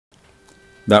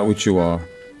That which you are,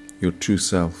 your true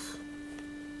self,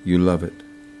 you love it.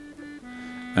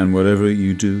 And whatever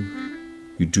you do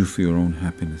for your own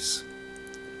happiness.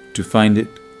 To find it,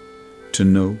 to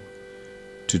know,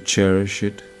 to cherish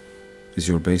it is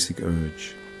your basic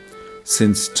urge.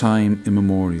 Since time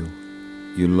immemorial,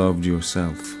 you loved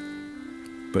yourself,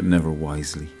 but never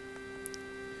wisely.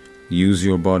 Use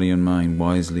your body and mind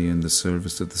wisely in the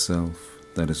service of the self,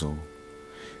 that is all.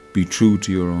 Be true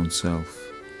to your own self.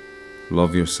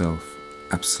 Love yourself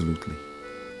absolutely.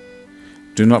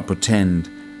 Do not pretend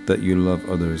that you love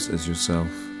others as yourself,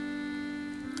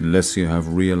 unless you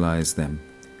have realized them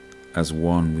as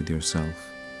one with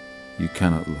yourself. You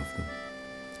cannot love them.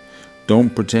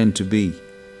 Don't pretend to be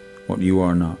what you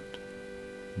are not.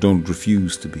 Don't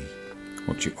refuse to be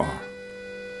what you are.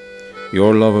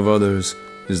 Your love of others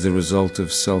is the result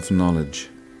of self-knowledge,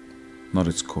 not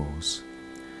its cause.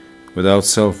 Without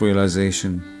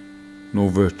self-realization, no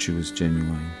virtue is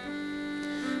genuine.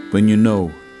 When you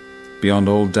know, beyond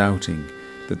all doubting,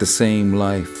 that the same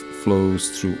life flows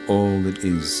through all that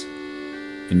is,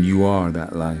 and you are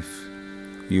that life,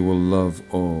 you will love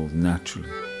all naturally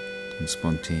and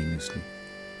spontaneously.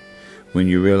 When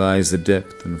you realize the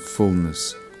depth and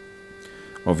fullness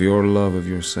of your love of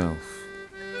yourself,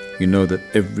 you know that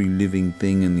every living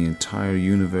thing in the entire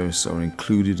universe are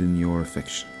included in your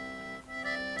affection.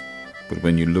 But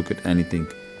when you look at anything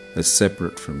as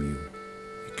separate from you,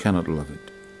 you cannot love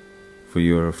it, for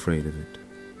you are afraid of it.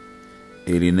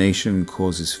 Alienation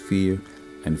causes fear,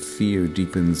 and fear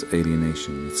deepens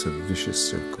alienation. It's a vicious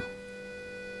circle.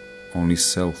 Only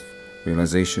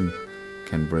self-realization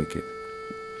can break it.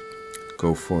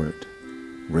 Go for it,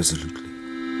 resolutely.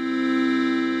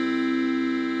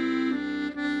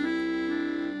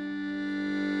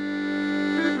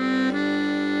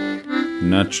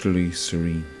 Naturally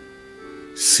serene,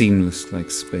 seamless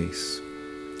like space,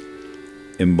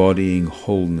 embodying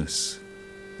wholeness,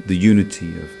 the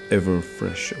unity of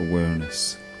ever-fresh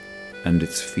awareness and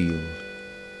its field,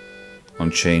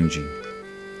 unchanging,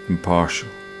 impartial,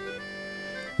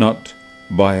 not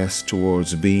biased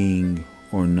towards being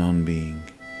or non-being.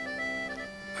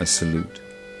 I salute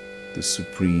the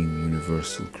supreme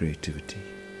universal creativity.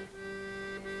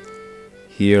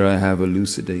 Here I have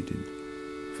elucidated,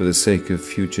 for the sake of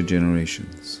future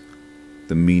generations,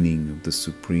 the meaning of the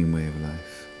supreme way of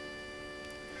life.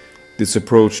 This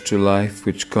approach to life,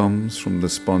 which comes from the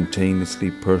spontaneously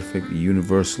perfect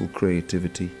universal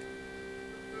creativity,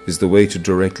 is the way to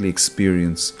directly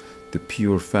experience the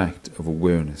pure fact of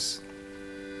awareness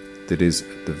that is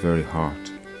at the very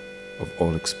heart of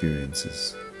all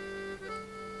experiences.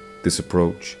 This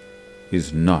approach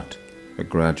is not a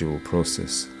gradual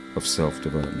process of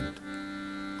self-development.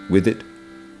 With it,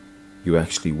 you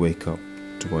actually wake up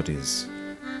to what is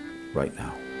right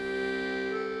now.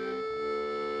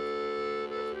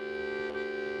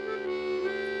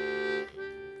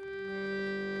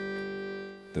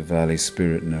 The valley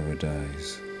spirit never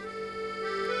dies.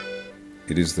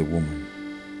 It is the woman,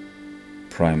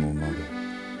 primal mother.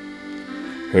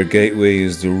 Her gateway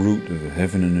is the root of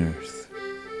heaven and earth.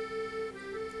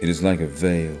 It is like a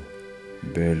veil,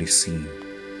 barely seen.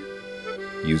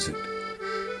 Use it.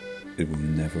 It will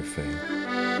never fail.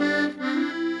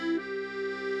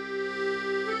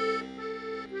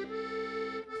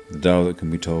 The Tao that can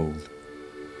be told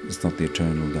is not the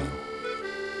eternal Tao.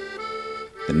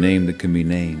 The name that can be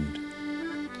named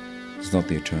is not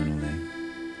the eternal name.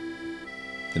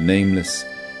 The nameless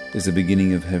is the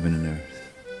beginning of heaven and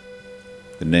earth.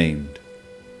 The named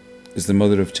is the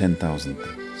mother of 10,000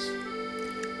 things.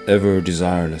 Ever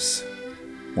desireless,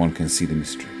 one can see the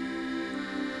mystery.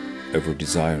 Ever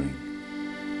desiring,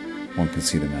 one can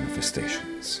see the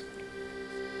manifestations.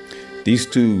 These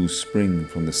two spring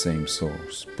from the same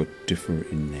source, but differ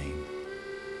in name.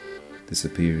 This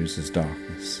appears as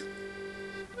darkness,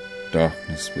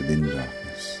 darkness within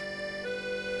darkness,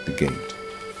 the gate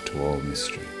to all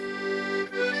mystery.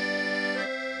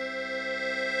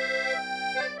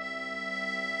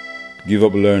 Give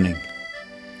up learning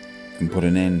and put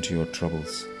an end to your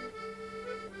troubles.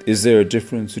 Is there a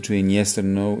difference between yes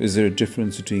and no? Is there a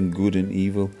difference between good and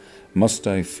evil? Must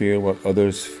I fear what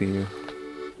others fear?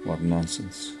 What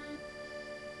nonsense.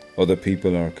 Other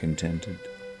people are contented,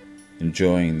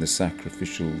 enjoying the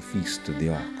sacrificial feast of the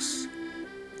ox.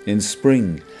 In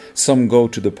spring, some go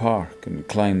to the park and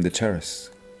climb the terrace,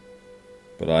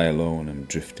 but I alone am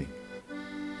drifting,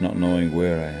 not knowing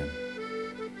where I am.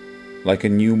 Like a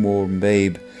newborn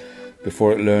babe,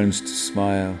 before it learns to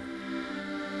smile,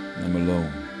 I'm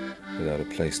alone, without a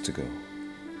place to go.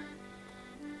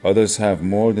 Others have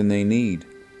more than they need,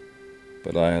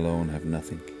 but I alone have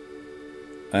nothing.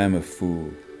 I am a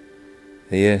fool,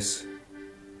 Yes,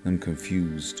 I'm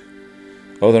confused.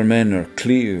 Other men are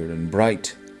clear and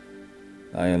bright.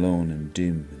 I alone am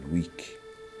dim and weak.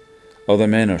 Other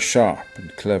men are sharp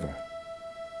and clever.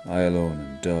 I alone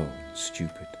am dull and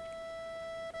stupid.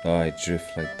 I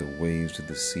drift like the waves of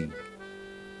the sea,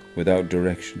 without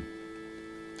direction,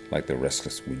 like the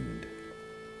restless wind.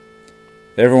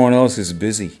 Everyone else is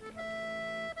busy,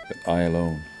 but I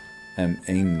alone am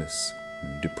aimless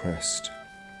and depressed.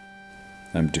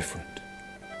 I'm different.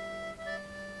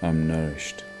 I'm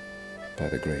nourished by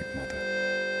the Great Mother.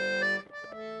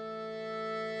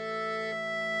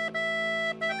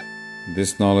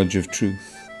 This knowledge of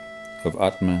truth, of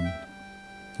Atman,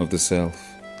 of the Self,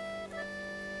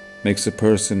 makes a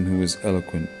person who is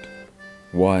eloquent,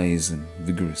 wise and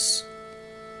vigorous,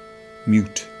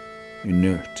 mute,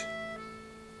 inert,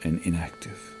 and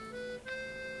inactive.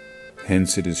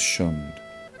 Hence it is shunned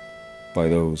by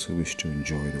those who wish to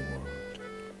enjoy the world.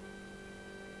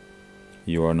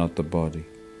 You are not the body,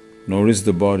 nor is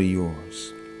the body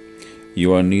yours.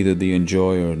 You are neither the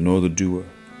enjoyer nor the doer.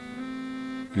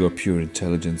 You are pure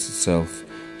intelligence itself,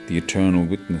 the eternal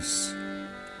witness,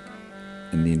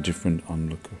 and the indifferent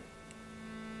onlooker.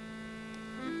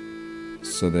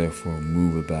 So therefore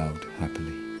move about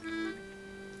happily.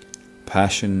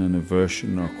 Passion and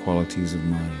aversion are qualities of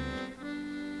mind.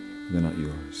 They're not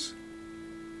yours.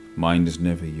 Mind is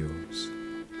never yours.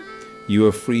 You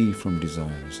are free from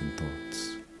desires and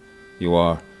thoughts. You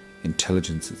are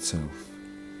intelligence itself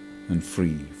and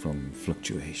free from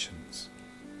fluctuations.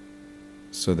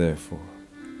 So therefore,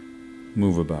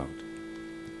 move about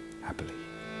happily.